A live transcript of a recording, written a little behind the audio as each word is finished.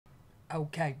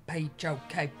Okay,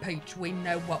 Peach, we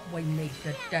know what we need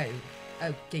to do.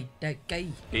 Okie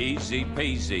dokie. Easy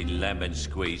peasy, lemon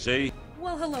squeezy.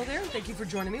 Well, hello there, and thank you for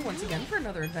joining me once again for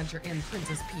another adventure in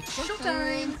Princess Peach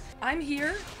Showtime. I'm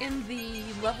here in the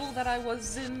level that I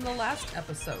was in the last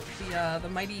episode, the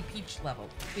Mighty Peach level,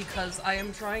 because I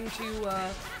am trying to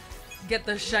get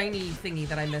the shiny thingy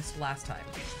that I missed last time.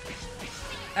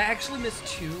 I actually missed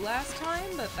two last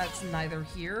time, but that's neither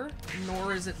here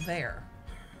nor is it there.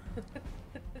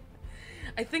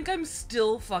 I think I'm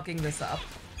still fucking this up,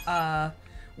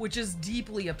 which is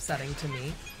deeply upsetting to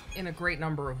me in a great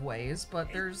number of ways,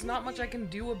 but there's not much I can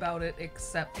do about it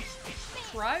except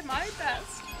try my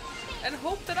best and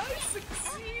hope that I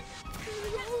succeed.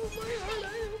 Oh my heart, I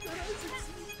hope that I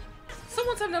succeed. So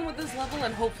once I'm done with this level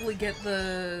and hopefully get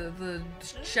the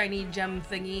shiny gem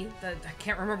thingy that I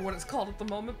can't remember what it's called at the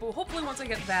moment, but hopefully once I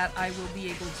get that, I will be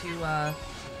able to,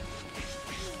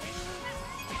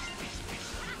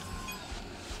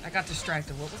 I got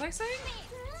distracted. What was I saying?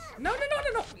 No,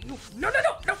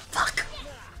 fuck!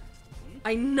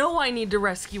 I know I need to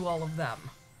rescue all of them.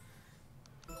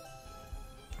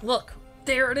 Look,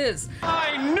 there it is.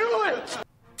 I knew it!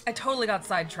 I totally got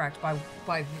sidetracked by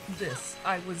this.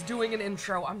 I was doing an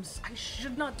intro. I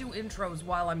should not do intros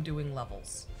while I'm doing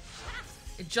levels.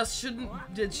 It just shouldn't,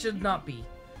 it should not be.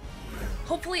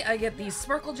 Hopefully I get these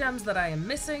sparkle gems that I am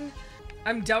missing.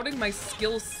 I'm doubting my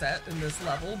skill set in this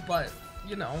level, but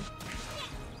you know.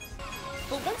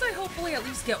 But once I hopefully at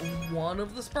least get one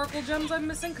of the sparkle gems I'm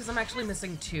missing, because I'm actually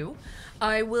missing two,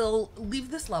 I will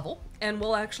leave this level and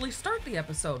we'll actually start the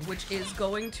episode, which is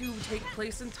going to take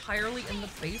place entirely in the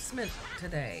basement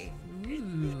today.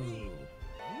 Ooh.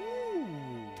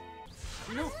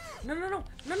 No.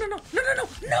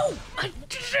 I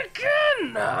did it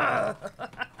again!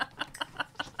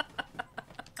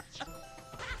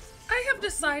 I have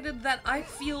decided that I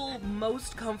feel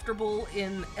most comfortable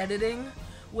in editing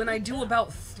when I do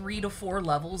about 3 to 4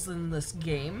 levels in this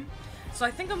game. So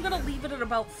I think I'm gonna leave it at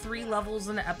about 3 levels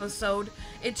an episode.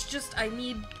 It's just I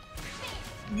need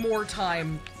more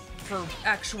time for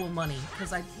actual money,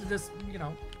 because this, you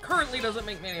know, currently doesn't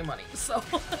make me any money, so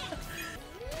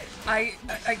I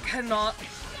cannot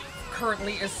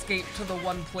currently escape to the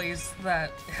one place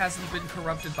that hasn't been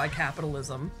corrupted by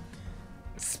capitalism.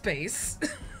 Space.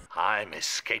 I'm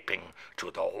escaping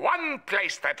to the one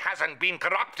place that hasn't been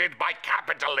corrupted by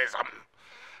capitalism.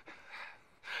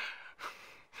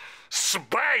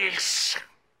 Space!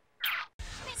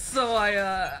 So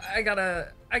I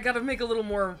gotta make a little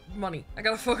more money. I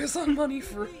gotta focus on money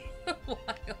for a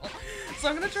while. So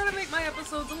I'm gonna try to make my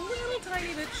episodes a little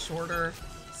tiny bit shorter.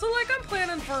 So like I'm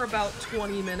planning for about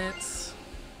 20 minutes.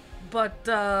 But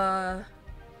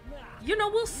you know,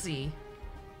 we'll see.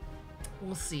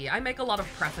 We'll see. I make a lot of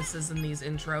prefaces in these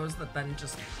intros that then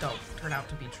just don't turn out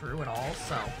to be true at all,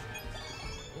 so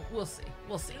we'll see.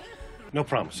 We'll see. No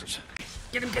promises.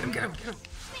 Get him.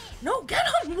 No, get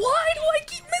him! Why do I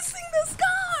keep missing this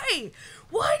guy?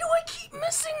 Why do I keep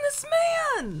missing this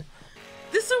man?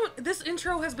 This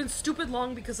intro has been stupid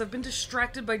long because I've been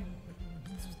distracted by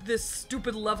this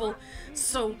stupid level,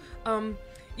 so,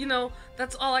 you know,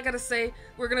 that's all I gotta say.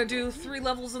 We're gonna do 3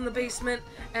 levels in the basement,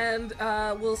 and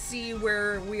we'll see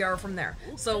where we are from there.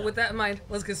 So with that in mind,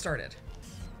 let's get started.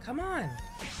 Come on.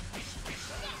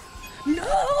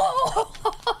 No!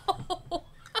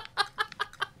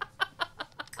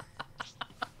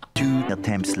 2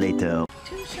 attempts later.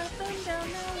 To shut them down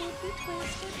now would be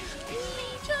twisted.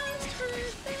 We just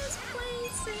heard this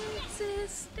place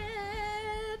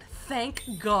existed. Thank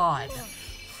God.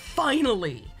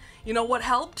 Finally. You know what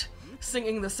helped?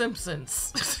 Singing The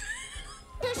Simpsons.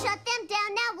 To shut them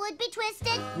down now would be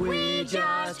twisted. We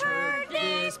just heard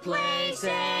this place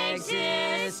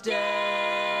existed.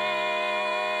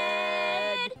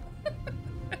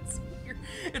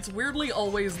 It's weirdly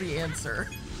always the answer.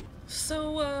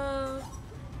 So,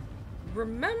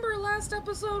 remember last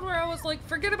episode where I was like,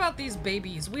 forget about these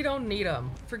babies, we don't need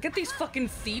them. Forget these fucking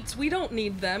feets, we don't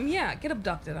need them. Yeah, get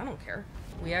abducted, I don't care.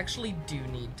 We actually do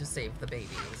need to save the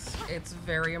babies. It's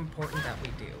very important that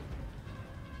we do.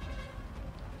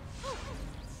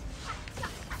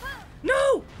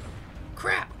 No!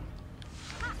 Crap!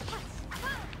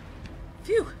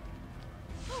 Phew!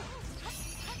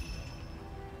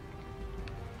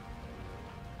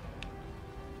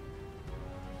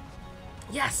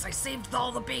 Yes, I saved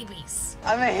all the babies!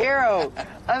 I'm a hero!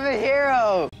 I'm a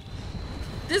hero!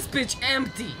 This bitch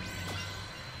empty!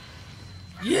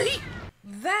 Yeet!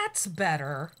 That's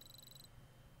better.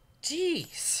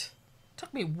 Jeez.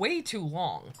 Took me way too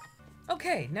long.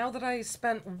 Okay, now that I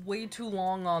spent way too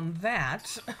long on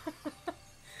that...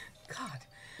 God.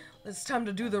 It's time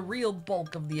to do the real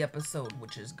bulk of the episode,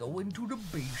 which is going to the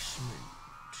basement.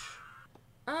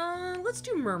 Let's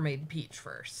do Mermaid Peach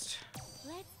first.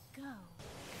 Let's go.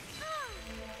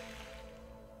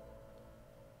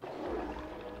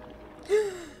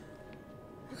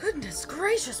 Goodness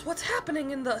gracious, what's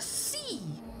happening in the sea?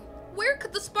 Where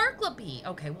could the sparkler be?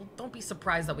 Okay, well, don't be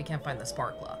surprised that we can't find the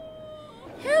sparkler.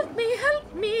 Help me,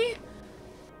 help me!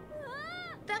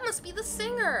 That must be the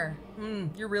singer.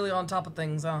 You're really on top of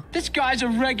things, huh? This guy's a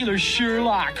regular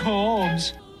Sherlock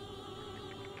Holmes.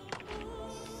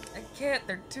 I can't,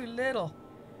 they're too little.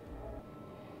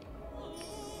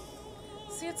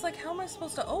 See, it's like, how am I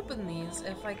supposed to open these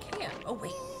if I can't? Oh,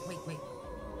 wait.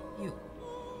 You.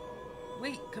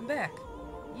 Wait, come back.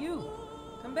 You.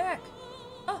 Come back.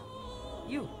 Oh,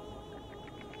 you.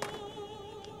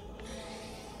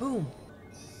 Boom.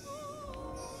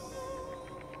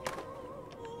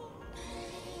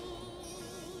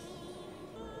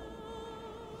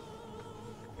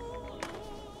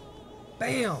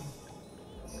 Bam!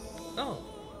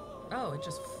 Oh, it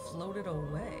just floated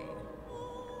away.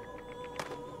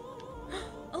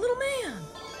 A little man!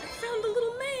 I found a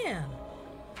little man!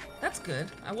 That's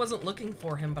good. I wasn't looking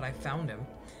for him, but I found him.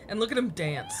 And look at him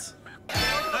dance.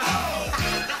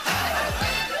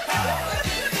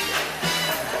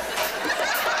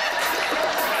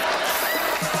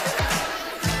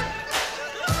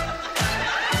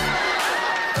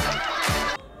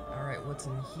 Alright, what's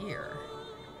in here?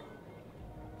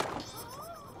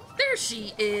 There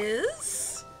she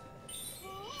is!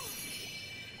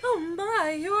 Oh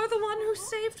my, you're the one who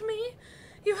saved me?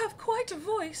 You have quite a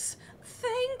voice.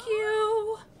 Thank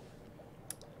you!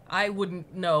 I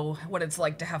wouldn't know what it's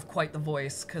like to have quite the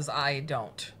voice, because I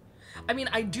don't. I mean,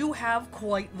 I do have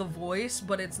quite the voice,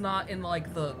 but it's not in,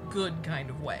 like, the good kind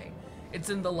of way. It's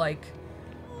in the, like,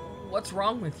 what's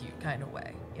wrong with you kind of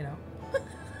way, you know? The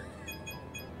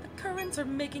currents are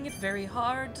making it very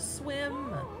hard to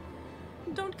swim.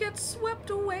 Don't get swept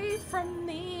away from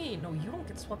me. No, you don't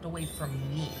get swept away from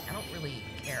me. I don't really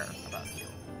care about you.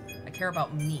 I care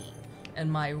about me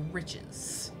and my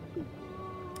riches.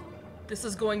 This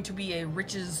is going to be a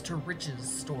riches to riches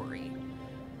story,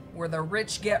 where the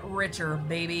rich get richer,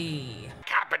 baby.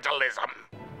 Capitalism.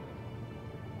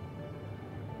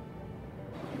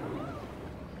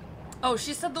 Oh,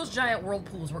 she said those giant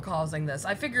whirlpools were causing this.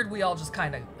 I figured we all just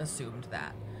kind of assumed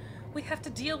that. We have to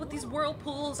deal with these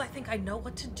whirlpools. I think I know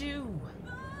what to do.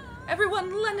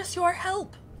 Everyone, lend us your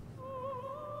help.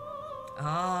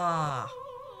 Ah.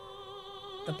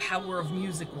 The power of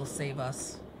music will save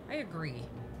us. I agree.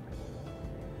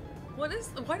 Why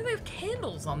do they have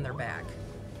candles on their back?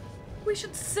 We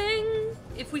should sing.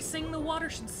 If we sing, the water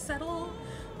should settle.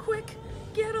 Quick,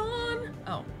 get on.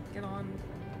 Oh, get on.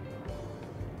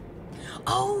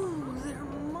 Oh, they're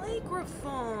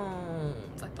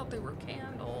microphones. I thought they were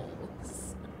candles.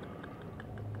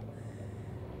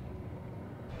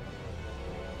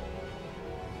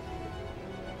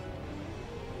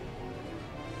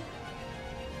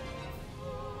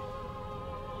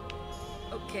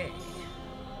 Okay.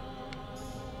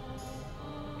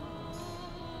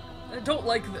 I don't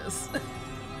like this.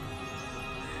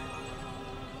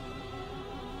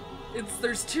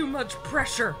 There's too much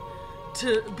pressure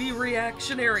to be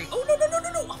reactionary. Oh, no.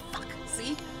 Oh, fuck.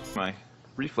 See? My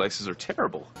reflexes are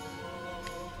terrible.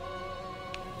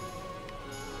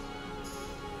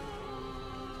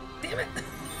 Damn it.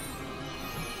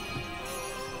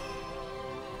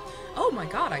 Oh my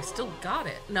god, I still got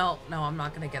it. No, I'm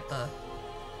not gonna get the...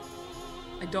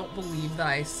 I don't believe that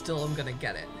I still am gonna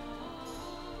get it.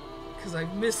 Because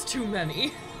I've missed too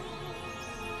many.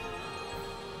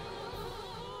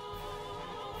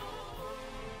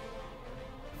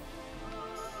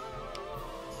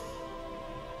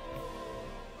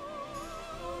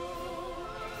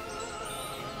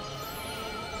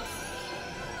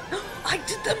 I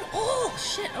did them all!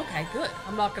 Shit, okay, good.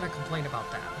 I'm not gonna complain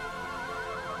about that.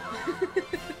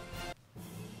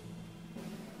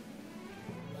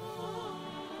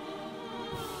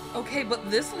 Okay, but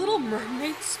this little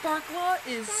mermaid sparkler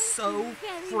is so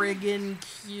friggin'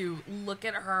 cute. Look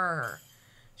at her.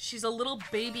 She's a little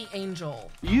baby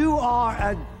angel. You are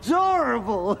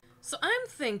adorable! So I'm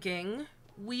thinking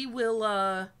we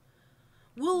will,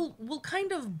 we'll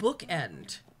kind of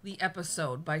bookend the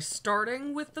episode by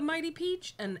starting with the Mighty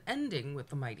Peach and ending with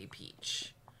the Mighty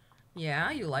Peach. Yeah,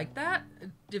 you like that?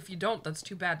 If you don't, that's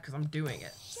too bad because I'm doing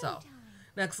it. So,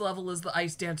 next level is the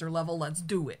Ice Dancer level. Let's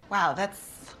do it. Wow,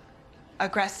 that's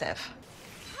aggressive.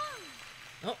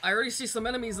 Oh, I already see some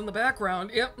enemies in the background.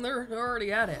 Yep, they're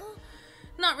already at it.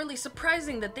 Not really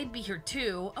surprising that they'd be here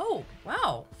too. Oh,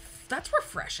 wow. that's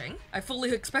refreshing. I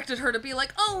fully expected her to be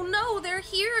like, oh no, they're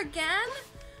here again?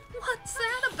 What's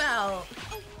that about?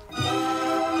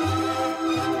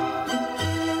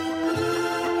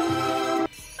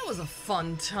 That was a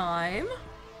fun time.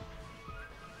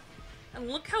 And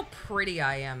look how pretty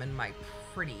I am in my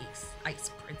pretty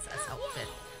ice princess outfit.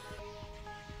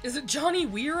 Is it Johnny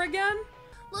Weir again?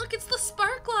 Look, it's the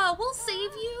Sparkler. We'll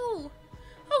save you.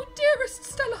 Oh, dearest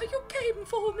Stella, you came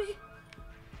for me.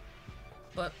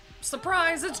 But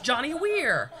surprise, it's Johnny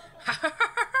Weir. Ha ha ha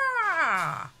ha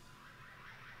ha!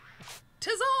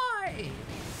 'Tis I.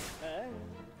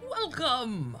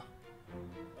 Welcome.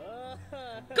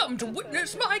 Come to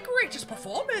witness my greatest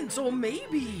performance, or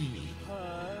maybe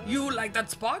you, like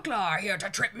that sparkler, are here to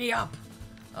trip me up.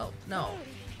 Oh, no.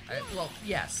 Well,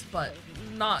 yes, but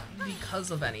not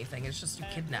because of anything. It's just you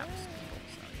kidnapped people,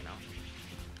 so,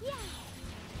 you know.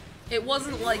 It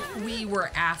wasn't like we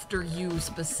were after you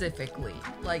specifically.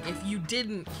 Like, if you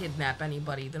didn't kidnap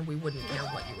anybody, then we wouldn't care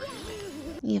what you were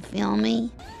doing. You feel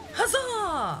me?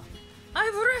 Huzzah!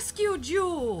 I've rescued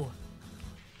you!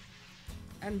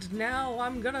 And now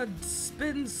I'm gonna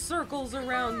spin circles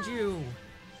around you.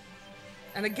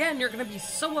 And again, you're gonna be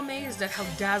so amazed at how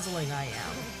dazzling I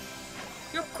am.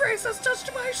 Your grace has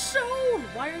touched my soul!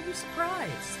 Why are you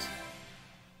surprised?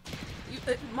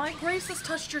 My grace has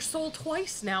touched your soul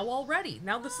twice now already.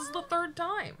 Now this is the third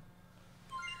time.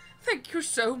 Thank you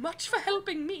so much for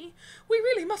helping me. We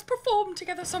really must perform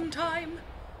together sometime.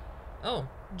 Oh,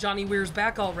 Johnny Weir's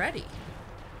back already.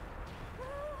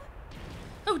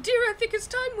 Oh dear, I think it's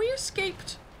time we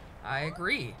escaped. I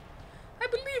agree. I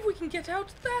believe we can get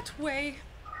out that way.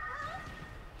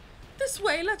 This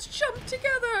way, let's jump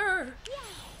together.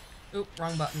 Oop,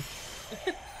 wrong button.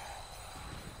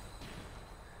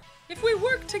 If we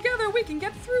work together, we can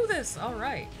get through this. All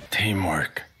right.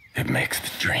 Teamwork. It makes the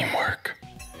dream work.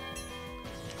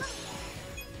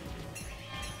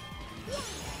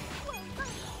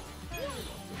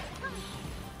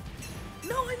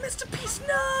 No, I missed a piece.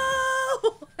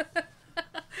 No!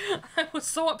 I was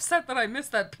so upset that I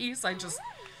missed that piece. I just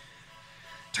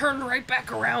turned right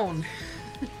back around.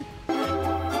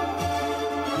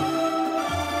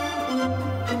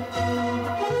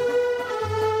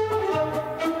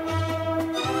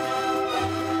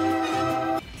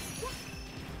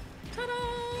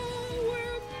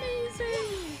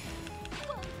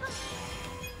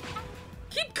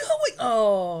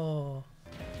 Oh.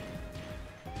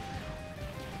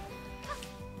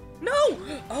 No!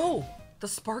 Oh, the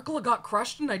sparkler got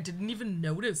crushed and I didn't even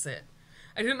notice it.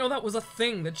 I didn't know that was a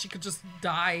thing, that she could just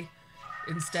die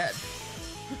instead.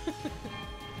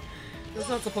 That's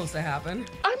not supposed to happen.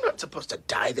 I'm not supposed to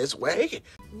die this way.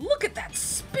 Look at that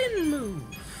spin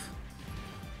move.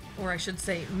 Or I should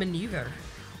say maneuver.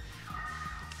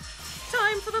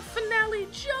 Time for the finale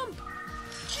jump!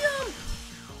 Jump!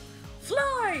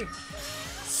 Fly!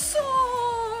 Soar!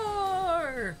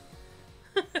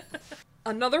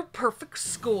 Another perfect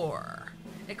score.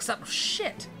 Except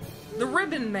shit. The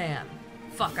Ribbon Man.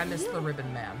 Fuck, I missed the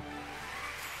Ribbon Man.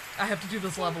 I have to do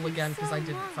this level again because I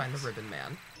didn't find the Ribbon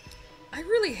Man. I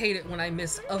really hate it when I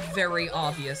miss a very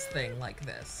obvious thing like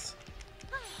this.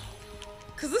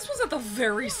 Because this was at the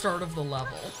very start of the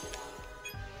level.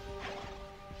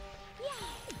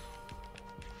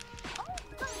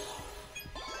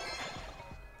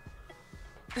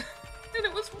 And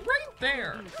it was right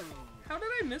there. How did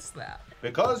I miss that?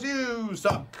 Because you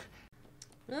suck.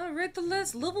 Alright, the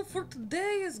last level for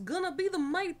today is gonna be the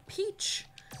Mighty Peach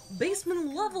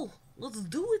basement level. Let's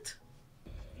do it.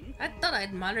 I thought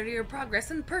I'd monitor your progress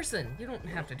in person. You don't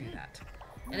have to do that.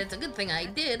 And it's a good thing I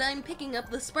did. I'm picking up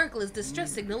the Sparkler's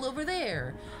distress signal over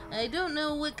there. I don't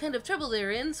know what kind of trouble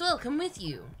they're in, so I'll come with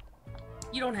you.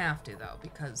 You don't have to, though,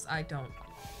 because I don't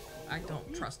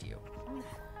trust you.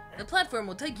 The platform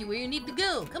will take you where you need to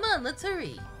go. Come on, let's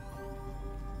hurry.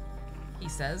 He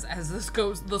says, as this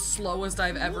goes the slowest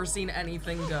I've ever seen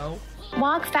anything go.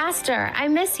 Walk faster. I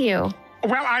miss you.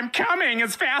 Well, I'm coming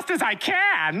as fast as I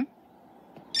can.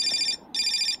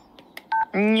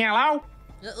 Yellow?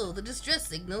 Uh-oh, the distress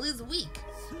signal is weak.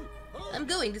 I'm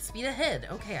going to speed ahead.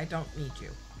 Okay, I don't need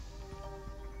you.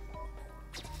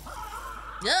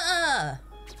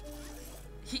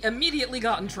 He immediately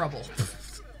got in trouble.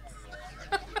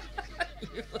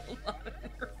 You little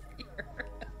interfere.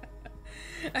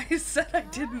 I said I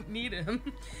didn't need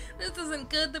him. This isn't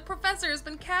good. The professor has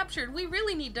been captured. We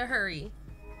really need to hurry.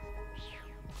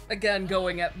 Again,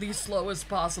 going at the slowest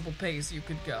possible pace you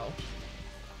could go.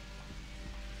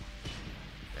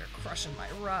 They're crushing my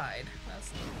ride.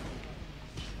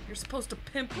 You're supposed to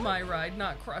pimp my ride,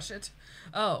 not crush it.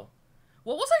 Oh.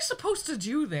 What was I supposed to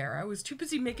do there? I was too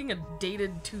busy making a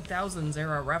dated 2000s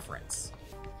era reference.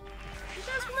 You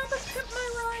guys remember Pimp My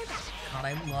Ride? God,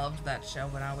 I loved that show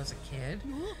when I was a kid.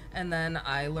 And then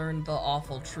I learned the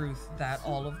awful truth that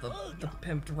all of the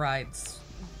pimped rides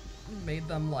made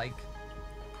them, like,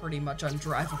 pretty much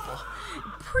undrivable.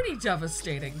 Pretty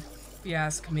devastating, if you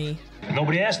ask me.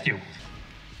 Nobody asked you.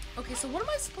 Okay, so what am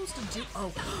I supposed to do?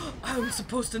 Oh, I'm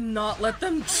supposed to not let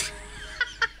them... That's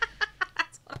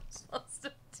what I'm supposed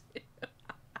to do.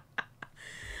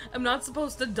 I'm not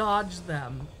supposed to dodge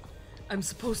them. I'm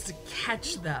supposed to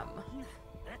catch them.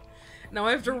 Now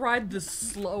I have to ride this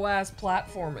slow-ass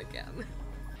platform again.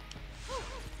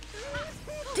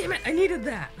 Damn it, I needed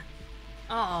that.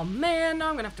 Oh man, now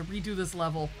I'm gonna have to redo this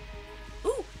level.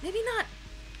 Ooh, maybe not.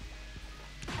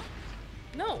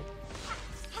 No.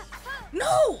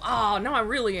 No! Oh, now I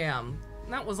really am.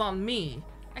 That was on me.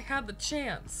 I had the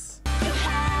chance.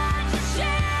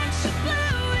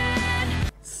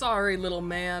 Sorry, little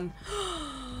man.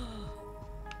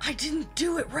 I didn't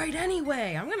do it right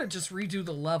anyway. I'm gonna just redo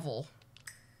the level.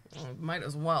 Might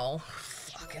as well.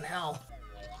 Fucking hell.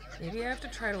 Maybe I have to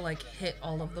try to, like, hit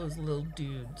all of those little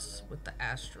dudes with the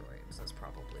asteroids. That's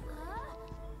probably right.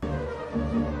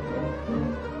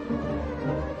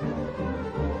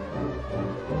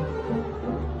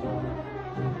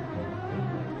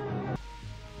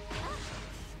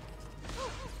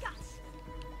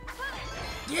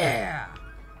 Yeah!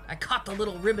 I caught the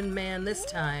little ribbon man this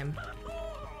time.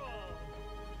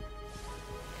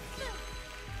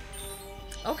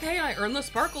 Okay, I earned the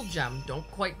sparkle gem. Don't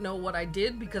quite know what I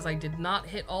did because I did not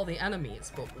hit all the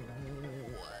enemies, but whatever.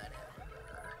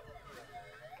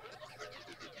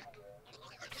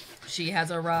 She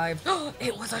has arrived. Oh,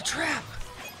 it was a trap!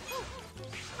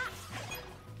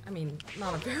 I mean,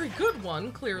 not a very good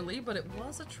one, clearly, but it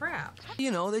was a trap. You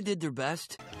know, they did their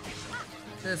best.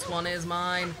 This one is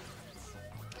mine.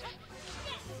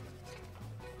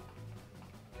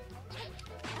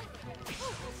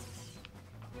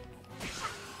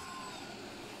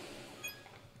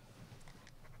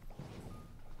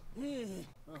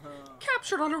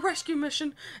 Captured on a rescue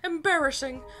mission.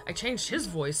 Embarrassing. I changed his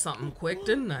voice something quick,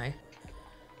 didn't I?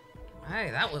 Hey,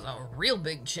 that was a real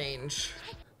big change.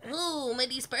 Oh,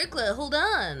 mighty sparkler, hold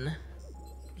on.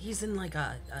 He's in like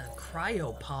a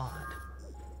cryopod.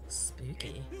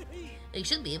 Spooky. I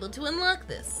should be able to unlock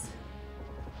this.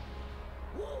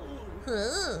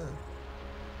 Huh.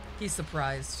 He's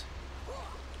surprised.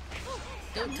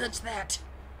 Don't touch that.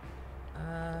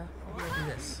 How do I do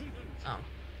this? Oh.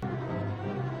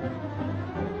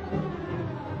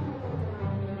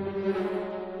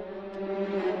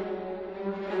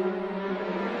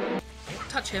 Don't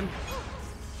touch him.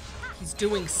 He's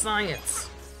doing science.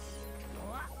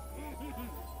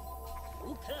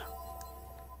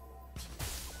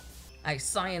 I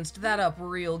scienced that up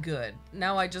real good.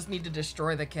 Now I just need to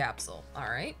destroy the capsule.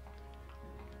 Alright.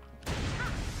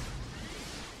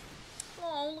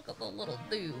 Oh, look at the little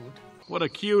dude. What a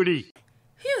cutie.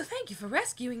 Phew, thank you for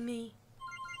rescuing me.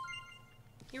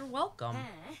 You're welcome.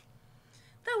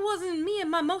 That wasn't me at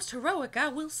my most heroic, I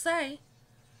will say.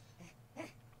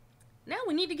 Now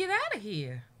we need to get out of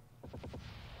here.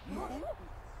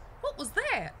 What was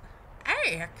that?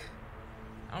 Ack?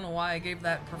 I don't know why I gave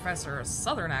that professor a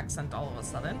southern accent all of a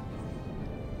sudden.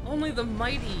 Only the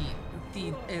mighty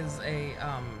is a,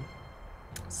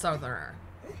 southerner.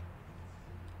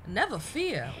 Never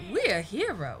fear, we're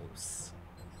heroes.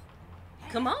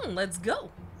 Come on, let's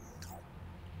go.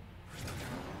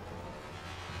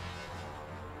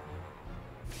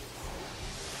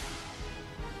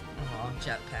 Oh,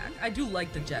 jetpack. I do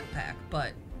like the jetpack,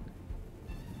 but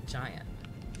giant.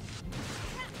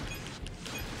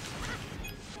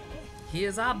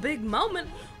 Here's our big moment.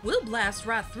 We'll blast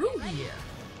right through here.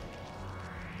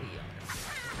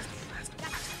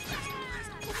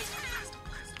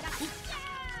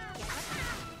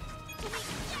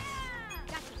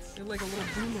 You're like a little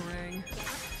boomerang.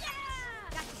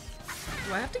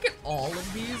 Do I have to get all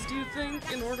of these, do you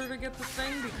think, in order to get the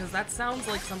thing? Because that sounds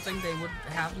like something they would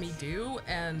have me do,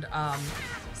 and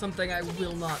something I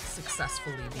will not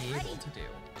successfully be able to do.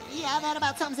 Yeah, that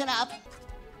about sums it up.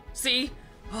 See?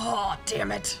 Oh,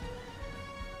 damn it.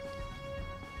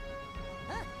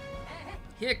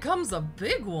 Here comes a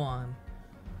big one.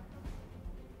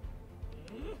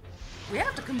 We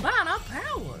have to combine our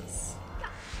powers.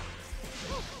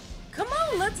 Come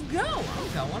on, let's go.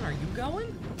 I'm going. Are you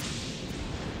going?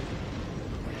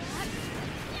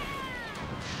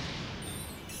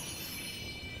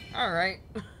 All right.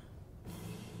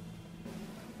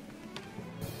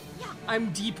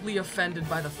 I'm deeply offended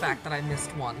by the fact that I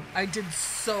missed one. I did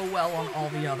so well on all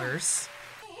the others.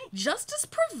 Justice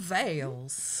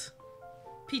prevails.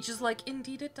 Peach is like,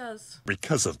 indeed it does.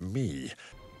 Because of me.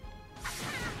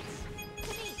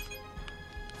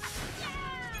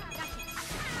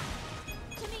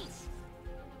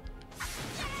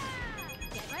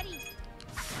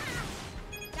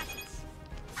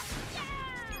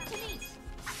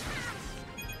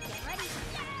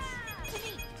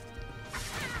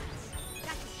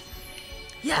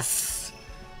 Yes!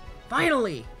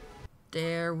 Finally!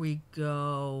 There we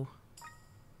go.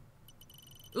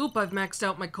 Oop, I've maxed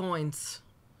out my coins.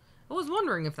 I was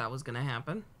wondering if that was gonna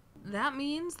happen. That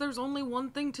means there's only one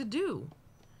thing to do.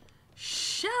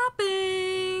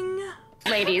 Shopping!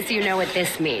 Ladies, you know what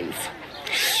this means.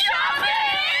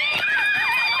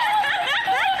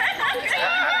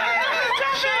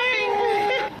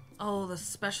 Oh, the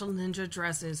special ninja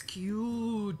dress is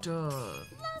cute.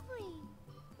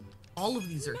 All of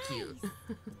these are cute.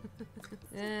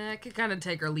 I could kind of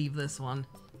take or leave this one.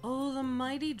 Oh, the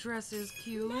mighty dress is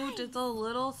cute. It's a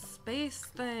little space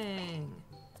thing.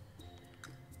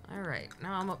 Alright,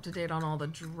 now I'm up to date on all the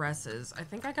dresses. I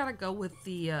think I gotta go with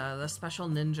the special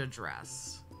ninja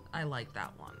dress. I like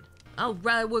that one.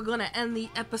 Alright, we're gonna end the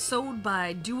episode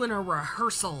by doing a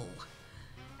rehearsal.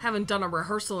 Haven't done a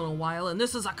rehearsal in a while, and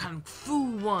this is a Kung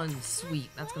Fu one. Sweet,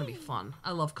 that's gonna be fun.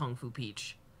 I love Kung Fu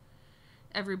Peach.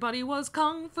 Everybody was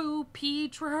Kung Fu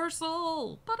Peach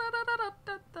rehearsal.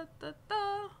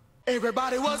 Ba-da-da-da-da-da-da-da.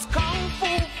 Everybody was Kung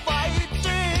Fu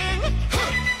fighting.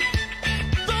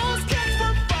 Those kids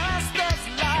were fast as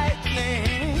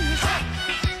lightning.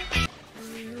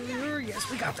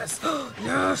 Yes, we got this.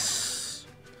 Yes.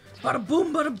 Bada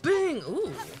boom, bada bing.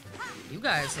 Ooh, you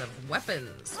guys have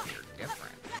weapons. You're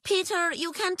different. Peter,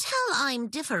 you can tell I'm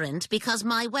different because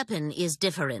my weapon is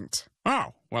different.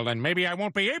 Oh, well then maybe I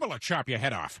won't be able to chop your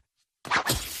head off.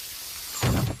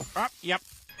 Oh, yep.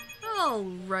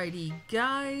 Alrighty,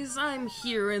 guys. I'm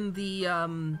here in the,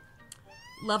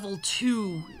 level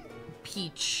 2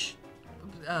 Peach,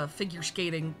 figure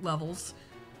skating levels.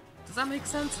 Does that make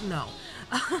sense? No.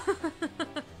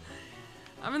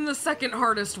 I'm in the second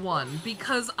hardest one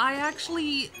because I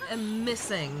actually am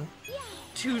missing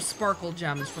 2 sparkle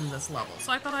gems from this level.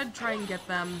 So I thought I'd try and get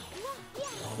them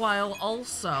while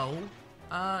also,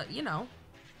 you know,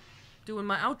 doing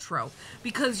my outro.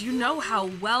 Because you know how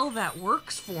well that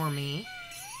works for me.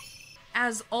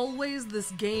 As always,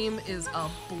 this game is a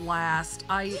blast.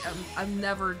 I'm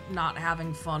never not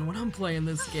having fun when I'm playing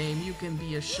this game. You can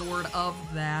be assured of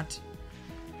that.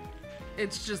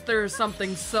 It's just, there's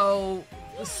something so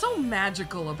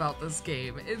magical about this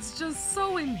game. It's just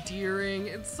so endearing.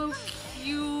 It's so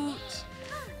cute.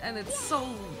 And it's so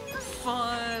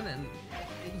fun and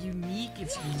unique.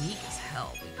 It's unique as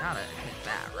hell. We gotta admit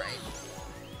that, right?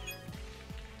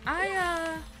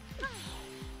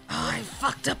 Oh, I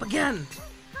fucked up again.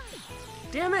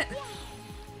 Damn it.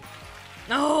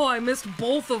 Oh, I missed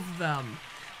both of them.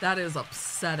 That is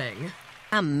upsetting.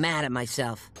 I'm mad at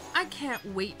myself. I can't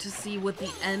wait to see what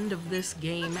the end of this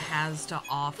game has to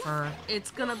offer.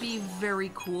 It's gonna be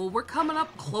very cool. We're coming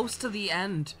up close to the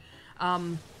end.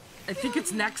 I think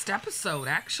it's next episode,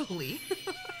 actually.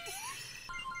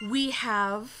 We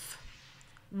have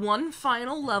one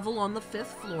final level on the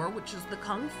 5th floor, which is the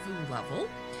Kung Fu level.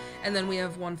 And then we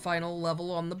have one final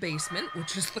level on the basement,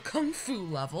 which is the Kung Fu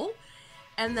level.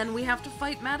 And then we have to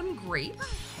fight Madame Grape.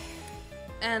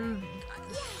 And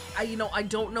I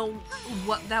don't know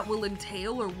what that will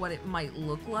entail or what it might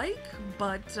look like,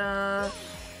 but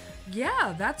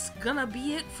yeah, that's gonna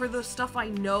be it for the stuff I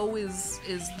know is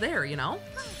there, you know?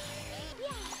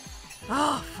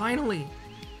 Oh, finally.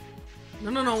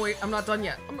 No, wait, I'm not done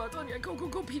yet. I'm not done yet. Go,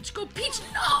 Peach, go, Peach,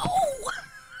 no!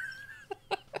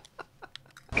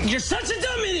 You're such a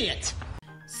dumb idiot!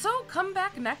 So come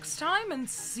back next time and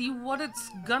see what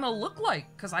it's gonna look like,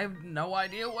 because I have no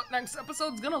idea what next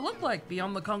episode's gonna look like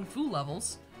beyond the Kung Fu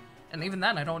levels. And even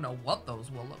then, I don't know what those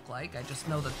will look like. I just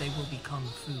know that they will be Kung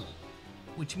Fu,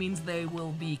 which means they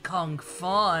will be Kung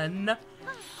Fun.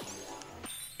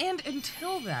 And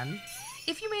until then,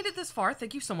 if you made it this far,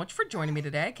 thank you so much for joining me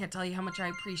today. I can't tell you how much I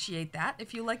appreciate that.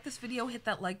 If you liked this video, hit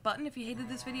that like button. If you hated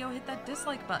this video, hit that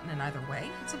dislike button. And either way,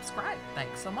 hit subscribe.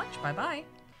 Thanks so much. Bye-bye.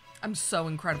 I'm so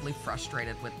incredibly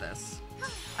frustrated with this.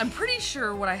 I'm pretty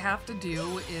sure what I have to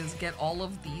do is get all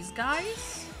of these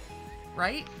guys,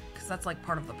 right? Because that's like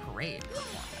part of the parade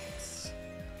performance.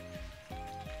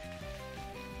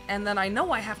 And then I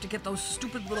know I have to get those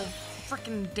stupid little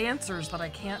frickin' dancers that I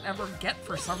can't ever get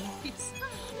for some reason.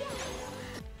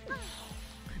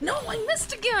 No, I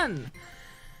missed again!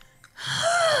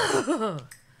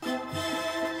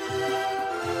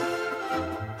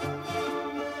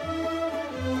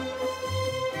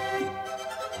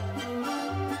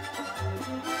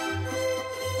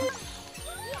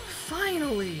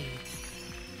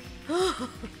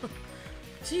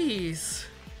 Jeez.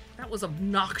 That was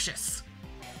obnoxious.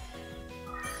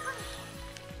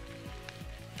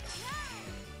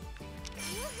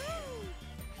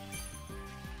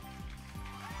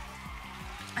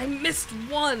 I missed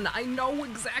one. I know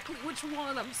exactly which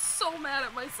one. I'm so mad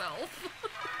at myself.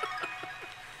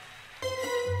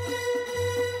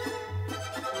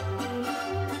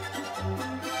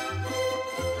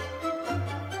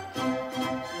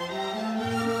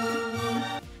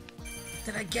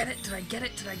 Did I get it? Did I get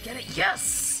it? Did I get it?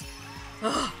 Yes!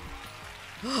 Oh.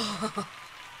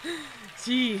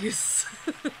 Jeez.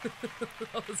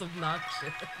 That was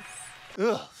obnoxious.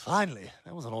 Ugh, finally.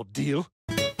 That was an ordeal.